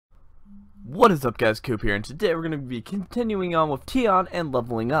What is up guys, Coop here, and today we're going to be continuing on with Teon and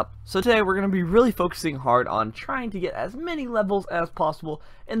leveling up. So today we're going to be really focusing hard on trying to get as many levels as possible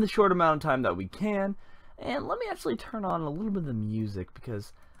in the short amount of time that we can. And let me actually turn on a little bit of the music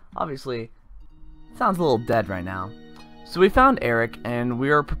because obviously it sounds a little dead right now. So we found Eric and we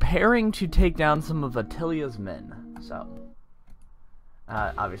are preparing to take down some of Attilia's men. So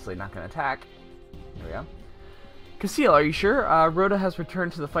obviously not going to attack. Here we go. Casil, are you sure? Rhoda has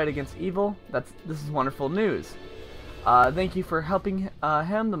returned to the fight against evil. This is wonderful news. Thank you for helping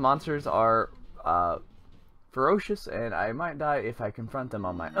him. The monsters are ferocious, and I might die if I confront them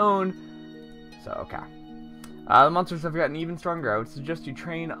on my own. So, okay. The monsters have gotten even stronger. I would suggest you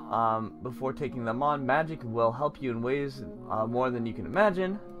train before taking them on. Magic will help you in ways more than you can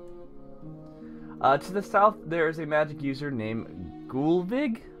imagine. To the south, there is a magic user named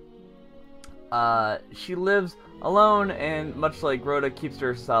Gulvig. She lives alone, and much like Rhoda, keeps to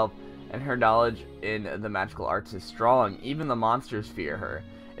herself, and her knowledge in the magical arts is strong. Even the monsters fear her.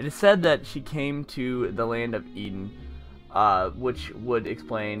 It is said that she came to the land of Eden, which would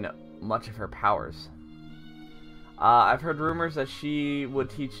explain much of her powers. I've heard rumors that she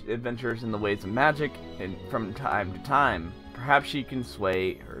would teach adventurers in the ways of magic, and from time to time. Perhaps she can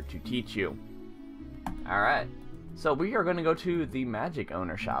sway her to teach you. Alright. So we are going to go to the magic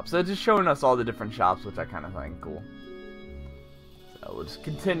owner shop. So it's just showing us all the different shops, which I kind of find cool. So we'll just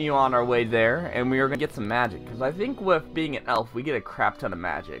continue on our way there, and we are going to get some magic. Because I think with being an elf, we get a crap ton of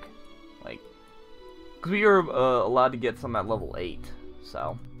magic. Like, because we are allowed to get some at level 8.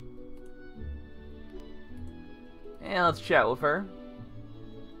 So. And let's chat with her.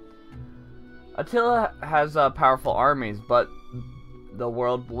 Attila has powerful armies, but the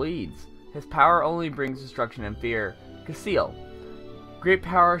world bleeds. His power only brings destruction and fear. Casil, great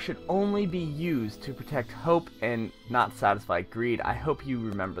power should only be used to protect hope and not satisfy greed. I hope you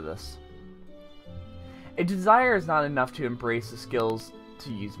remember this. A desire is not enough to embrace the skills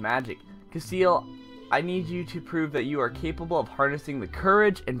to use magic. Casil, I need you to prove that you are capable of harnessing the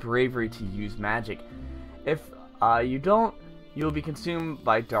courage and bravery to use magic. If you don't, you will be consumed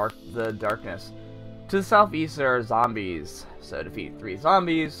by the darkness. To the southeast there are zombies, so defeat 3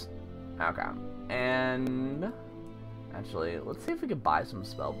 zombies. Okay, and actually, let's see if we can buy some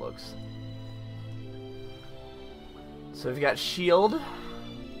spell books. So we've got shield,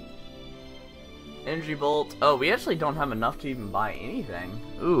 energy bolt. Oh, we actually don't have enough to even buy anything.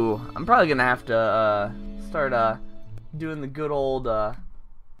 Ooh, I'm probably gonna have to start doing the good old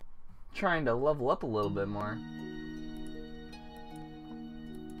trying to level up a little bit more.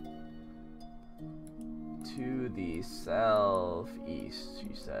 To the southeast,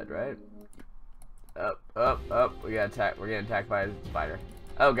 you said, right? Up, up, up. We got attacked. We're getting attacked by a spider.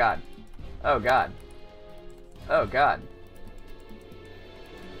 Oh god. Oh god. Oh god.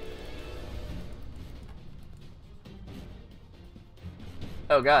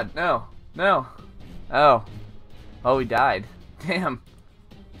 Oh god. No. No. Oh. Oh, we died. Damn.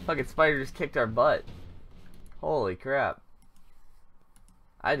 Fucking spider just kicked our butt. Holy crap.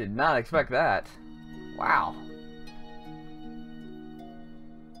 I did not expect that. Wow.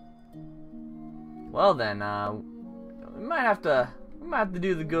 Well then, we might have to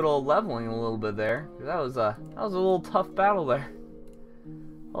do the good old leveling a little bit there. That was a little tough battle there.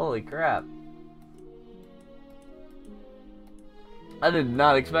 Holy crap. I did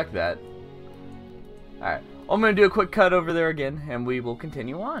not expect that. Alright, I'm gonna do a quick cut over there again, and we will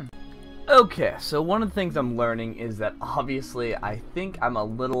continue on. Okay, so one of the things I'm learning is that obviously I think I'm a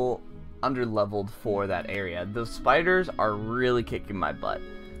little underleveled for that area. Those spiders are really kicking my butt.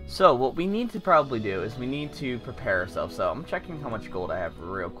 So what we need to probably do is we need to prepare ourselves. So I'm checking how much gold I have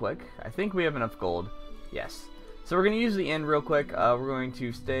real quick. I think we have enough gold. Yes. So we're going to use the inn real quick. We're going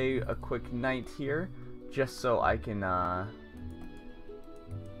to stay a quick night here just so I can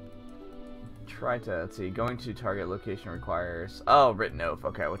try to, let's see, going to target location requires, oh, written oath.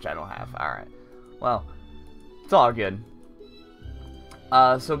 Okay, which I don't have. Alright. Well, it's all good.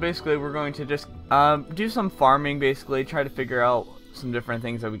 So basically we're going to just do some farming, basically try to figure out some different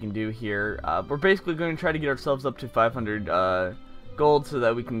things that we can do here. We're basically going to try to get ourselves up to 500 gold so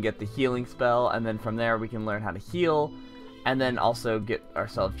that we can get the healing spell, and then from there we can learn how to heal, and then also get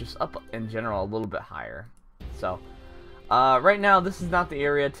ourselves just up in general a little bit higher. So right now this is not the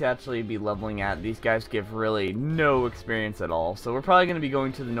area to actually be leveling at. These guys give really no experience at all, so we're probably going to be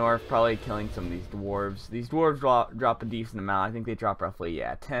going to the north, probably killing some of these dwarves. These dwarves drop a decent amount. I think they drop roughly,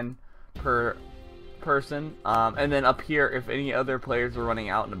 yeah, 10 per person. And then up here, if any other players are running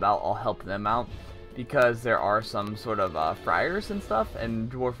out and about, I'll help them out, because there are some sort of friars and stuff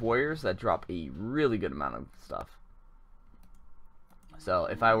and dwarf warriors that drop a really good amount of stuff. So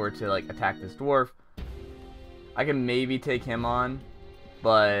if I were to like attack this dwarf, I can maybe take him on,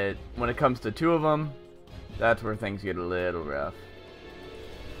 but when it comes to two of them, that's where things get a little rough.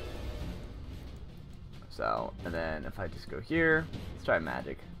 So, and then if I just go here, let's try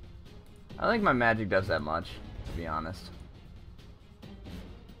magic. I don't think my magic does that much, to be honest.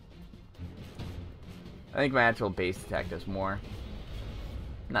 I think my actual base attack does more.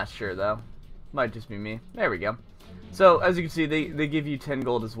 Not sure though. Might just be me. There we go. So, as you can see, they give you 10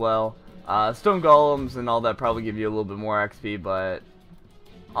 gold as well. Stone golems and all that probably give you a little bit more XP, but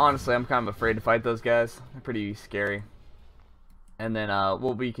honestly, I'm kind of afraid to fight those guys. They're pretty scary. And then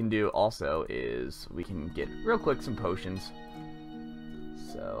what we can do also is we can get real quick some potions.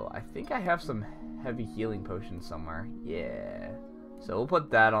 So I think I have some heavy healing potions somewhere. Yeah. So we'll put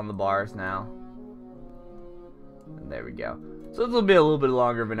that on the bars now. And there we go. So this will be a little bit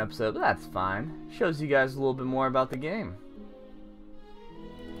longer of an episode, but that's fine. Shows you guys a little bit more about the game.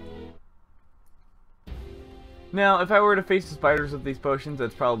 Now, if I were to face the spiders with these potions,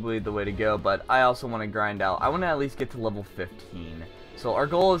 that's probably the way to go, but I also want to grind out. I want to at least get to level 15. So our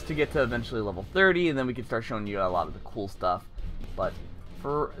goal is to get to eventually level 30, and then we can start showing you a lot of the cool stuff. But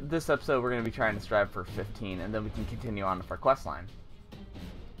for this episode, we're going to be trying to strive for 15, and then we can continue on with our quest line.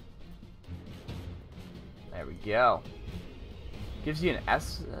 There we go. Gives you an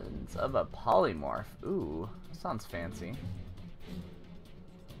essence of a polymorph. Ooh, sounds fancy.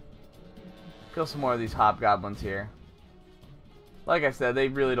 Kill some more of these hobgoblins here. Like I said, they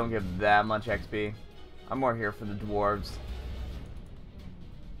really don't give that much XP. I'm more here for the dwarves.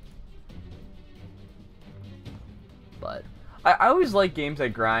 But I always like games that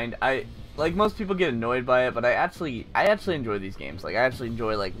grind. Like most people get annoyed by it, but I actually enjoy these games. Like I actually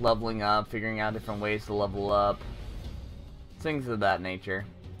enjoy like leveling up, figuring out different ways to level up. Things of that nature.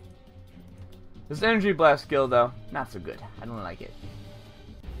 This energy blast skill though, not so good. I don't like it.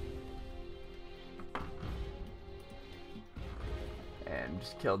 And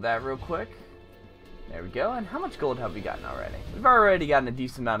just killed that real quick. There we go. And how much gold have we gotten already? We've already gotten a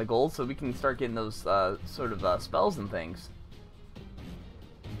decent amount of gold, so we can start getting those sort of spells and things.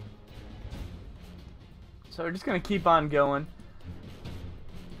 So we're just gonna keep on going.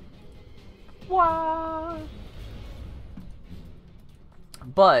 Wow.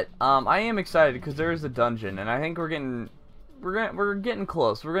 But I am excited because there is a dungeon, and I think we're getting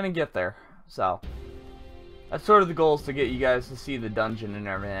close. We're gonna get there. So that's sort of the goal, is to get you guys to see the dungeon and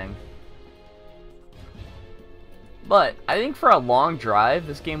everything. But I think for a long drive,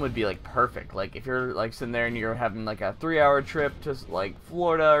 this game would be like perfect. Like if you're like sitting there and you're having like a 3-hour trip to like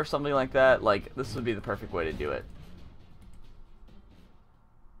Florida or something like that, like this would be the perfect way to do it.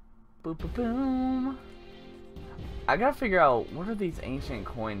 Boop boop boom. I gotta figure out, what are these ancient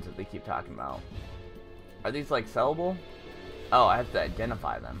coins that they keep talking about? Are these like sellable? Oh, I have to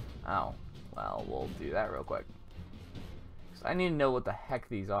identify them. Oh. Well, we'll do that real quick. So I need to know what the heck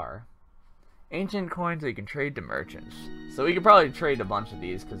these are. Ancient coins that you can trade to merchants. So we could probably trade a bunch of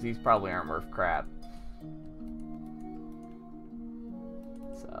these, because these probably aren't worth crap.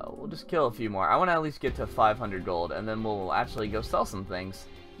 So we'll just kill a few more. I want to at least get to 500 gold, and then we'll actually go sell some things.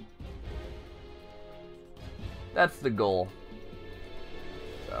 That's the goal.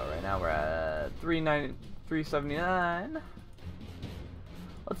 So right now we're at 379.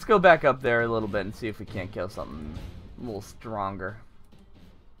 Let's go back up there a little bit and see if we can't kill something a little stronger.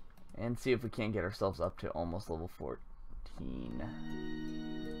 And see if we can't get ourselves up to almost level 14.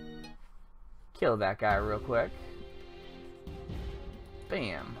 Kill that guy real quick.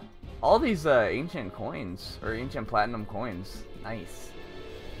 Bam. All these ancient coins, or ancient platinum coins. Nice.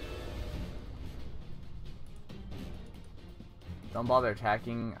 Don't bother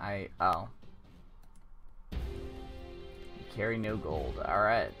attacking. Oh. Carry no gold.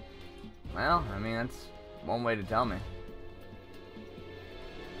 Alright. Well, I mean, that's one way to tell me.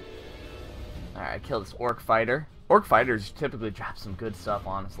 Alright, kill this orc fighter. Orc fighters typically drop some good stuff,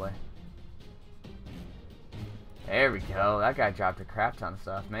 honestly. There we go. That guy dropped a crap ton of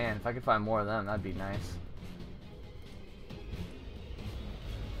stuff. Man, if I could find more of them, that'd be nice.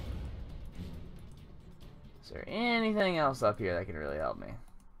 Is there anything else up here that can really help me?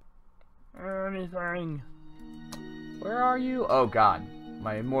 Anything? Where are you? Oh god,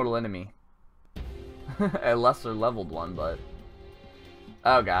 my immortal enemy. A lesser leveled one, but...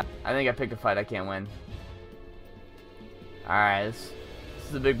 Oh god, I think I picked a fight I can't win. Alright, this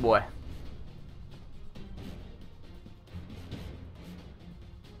is a big boy.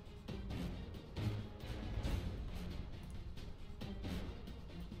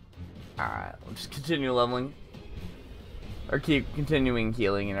 Alright, we'll just continue leveling. Or keep continuing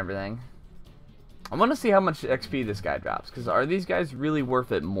healing and everything. I want to see how much XP this guy drops, because are these guys really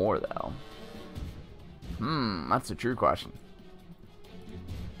worth it more, though? That's a true question.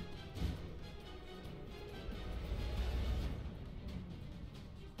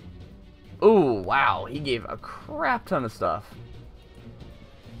 Ooh, wow, he gave a crap ton of stuff.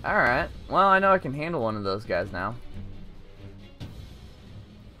 Alright, well, I know I can handle one of those guys now.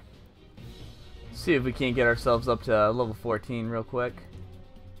 See if we can't get ourselves up to level 14 real quick.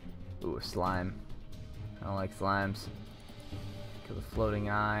 Ooh, a slime. I don't like slimes. Kill the floating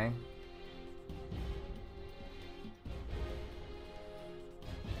eye.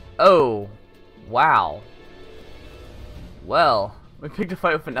 Oh, wow. Well, we picked a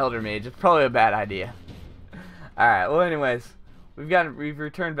fight with an elder mage. It's probably a bad idea. Alright, well anyways, we've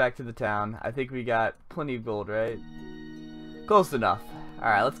returned back to the town. I think we got plenty of gold, right? Close enough.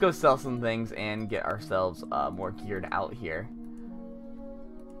 Alright, let's go sell some things and get ourselves more geared out here.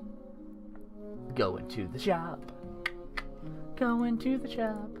 Going to the shop. Going to the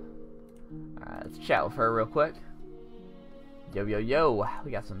shop. Alright, let's chat with her real quick. Yo, yo, yo.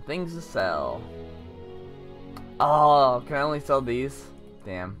 We got some things to sell. Oh, can I only sell these?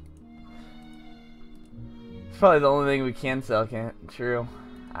 Damn. It's probably the only thing we can sell, can't? True.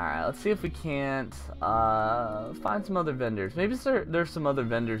 Alright, let's see if we can't find some other vendors. Maybe there's some other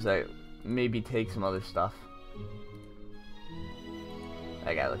vendors that maybe take some other stuff.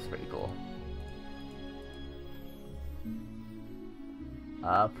 That guy looks pretty cool.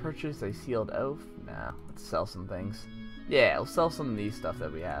 Purchase a sealed oath? Nah, let's sell some things. Yeah, we'll sell some of these stuff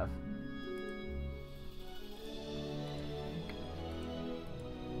that we have.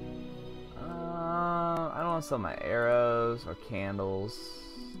 I don't want to sell my arrows or candles.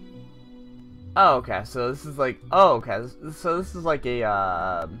 Oh, okay, so this is like, oh, okay, so this is like a,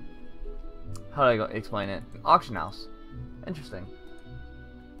 how do I explain it? Auction house. Interesting.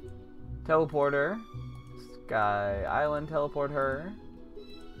 Teleporter. Sky Island, teleport her.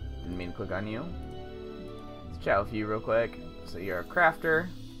 Didn't mean to click on you. Let's chat with you real quick. So you're a crafter.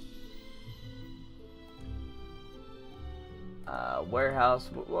 Warehouse,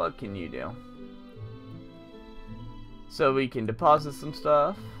 what can you do? So we can deposit some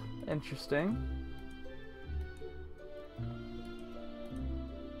stuff. Interesting.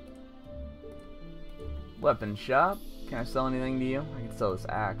 Weapon shop. Can I sell anything to you? I can sell this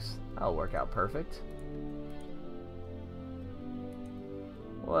axe. That'll work out perfect.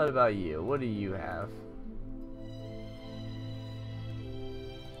 What about you? What do you have?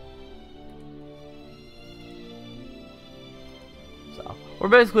 So, we're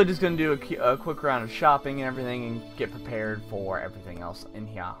basically just going to do a quick round of shopping and everything and get prepared for everything else in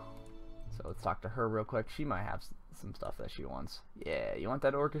here. So let's talk to her real quick. She might have some stuff that she wants. Yeah, you want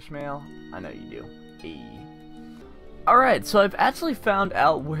that orcish mail? I know you do. Hey. Alright, so I've actually found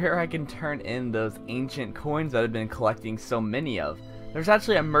out where I can turn in those ancient coins that I've been collecting so many of. There's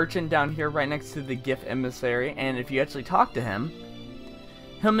actually a merchant down here right next to the gift emissary, and if you actually talk to him,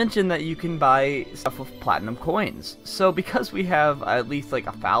 he'll mention that you can buy stuff with platinum coins. So because we have at least like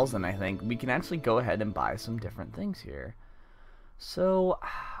 1,000, I think, we can actually go ahead and buy some different things here. So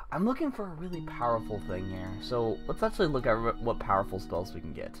I'm looking for a really powerful thing here. So let's actually look at what powerful spells we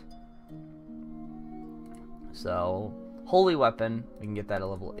can get. So Holy Weapon, we can get that at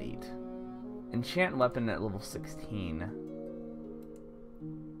level 8. Enchant Weapon at level 16.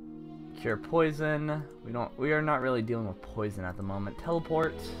 Cure Poison. We are not really dealing with poison at the moment.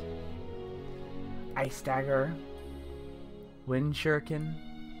 Teleport. Ice Dagger. Wind Shuriken.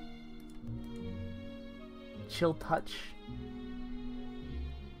 Chill Touch.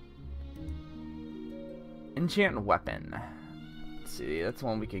 Enchant Weapon. Let's see, that's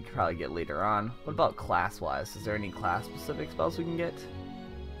one we could probably get later on. What about class-wise? Is there any class-specific spells we can get?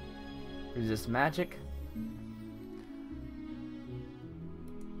 Resist Magic.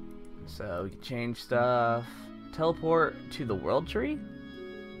 So we can change stuff. Teleport to the World Tree?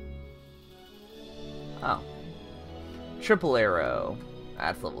 Oh. Triple Arrow.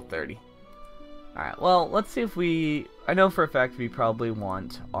 That's level 30. Alright, well, let's see if we... I know for a fact we probably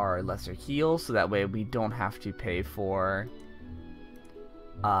want our lesser heal, so that way we don't have to pay for...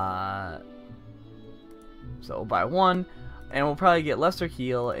 So we'll buy one, and we'll probably get lesser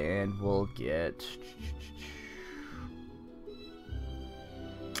heal, and we'll get...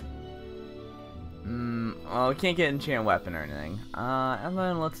 Well, we can't get enchant weapon or anything. And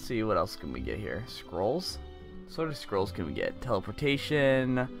then let's see, what else can we get here? Scrolls? What sort of scrolls can we get?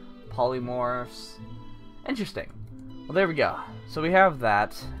 Teleportation, polymorphs. Interesting. Well, there we go. So we have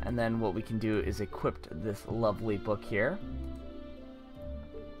that, and then what we can do is equip this lovely book here.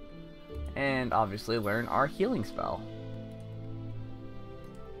 And obviously learn our healing spell.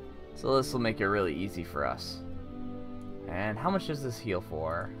 So this will make it really easy for us. And how much does this heal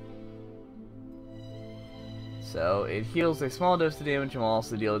for? So it heals a small dose of damage and will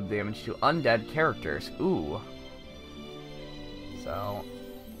also deal damage to undead characters. Ooh. So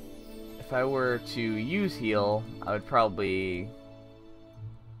if I were to use heal, I would probably...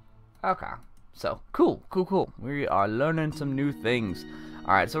 Okay. So, cool. We are learning some new things.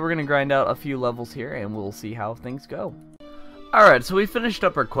 Alright, so we're going to grind out a few levels here, and we'll see how things go. Alright, so we finished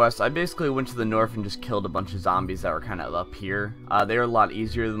up our quest. I basically went to the north and just killed a bunch of zombies that were kind of up here. They were a lot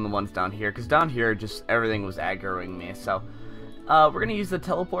easier than the ones down here, because down here, just everything was aggroing me. So, we're going to use the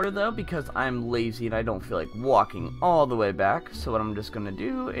teleporter, though, because I'm lazy and I don't feel like walking all the way back. So what I'm just going to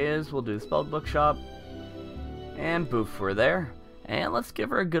do is, we'll do the spellbook shop, and boof, we're there. And let's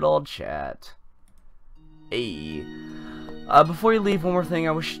give her a good old chat. Hey. Before you leave, one more thing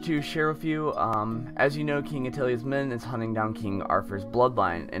I wish to share with you. As you know, King Attilia's men is hunting down King Arthur's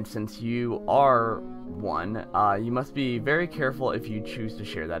bloodline, and since you are one, you must be very careful if you choose to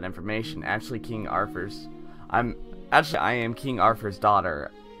share that information. Actually, I am King Arthur's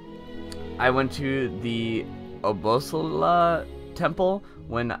daughter. I went to the Obosala temple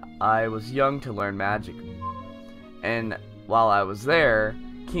when I was young to learn magic, and while I was there,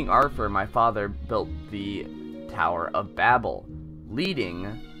 King Arthur, my father, built the Tower of Babel,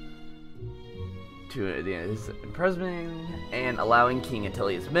 leading to his imprisonment and allowing King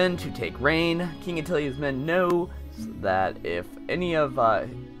Attilia's men to take reign. King Attilia's men know that if any of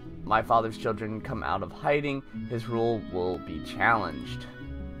my father's children come out of hiding, his rule will be challenged.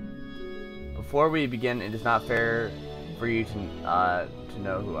 Before we begin, it is not fair for you to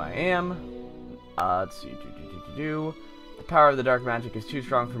know who I am. Let's see. The power of the dark magic is too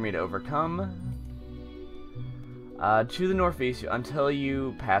strong for me to overcome. To the northeast until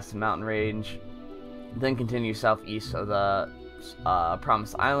you pass the mountain range, then continue southeast of the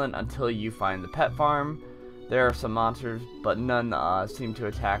Promised Island until you find the pet farm. There are some monsters, but none seem to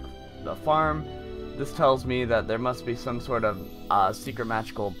attack the farm. This tells me that there must be some sort of secret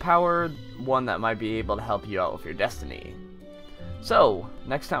magical power, one that might be able to help you out with your destiny. So,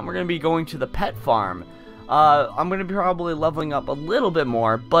 next time we're going to be going to the pet farm. I'm going to be probably leveling up a little bit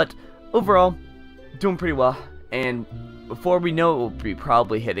more, but overall, doing pretty well. And before we know it, we'll be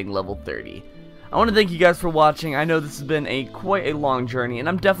probably hitting level 30. I want to thank you guys for watching. I know this has been quite a long journey, and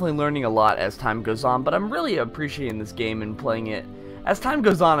I'm definitely learning a lot as time goes on, but I'm really appreciating this game and playing it. As time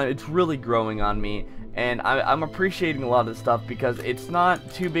goes on, it's really growing on me, and I'm appreciating a lot of this stuff because it's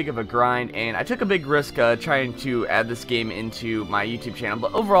not too big of a grind, and I took a big risk trying to add this game into my YouTube channel,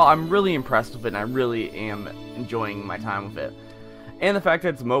 but overall, I'm really impressed with it, and I really am enjoying my time with it. And the fact that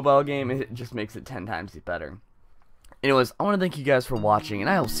it's a mobile game, it just makes it 10 times better. Anyways, I want to thank you guys for watching, and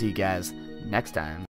I will see you guys next time.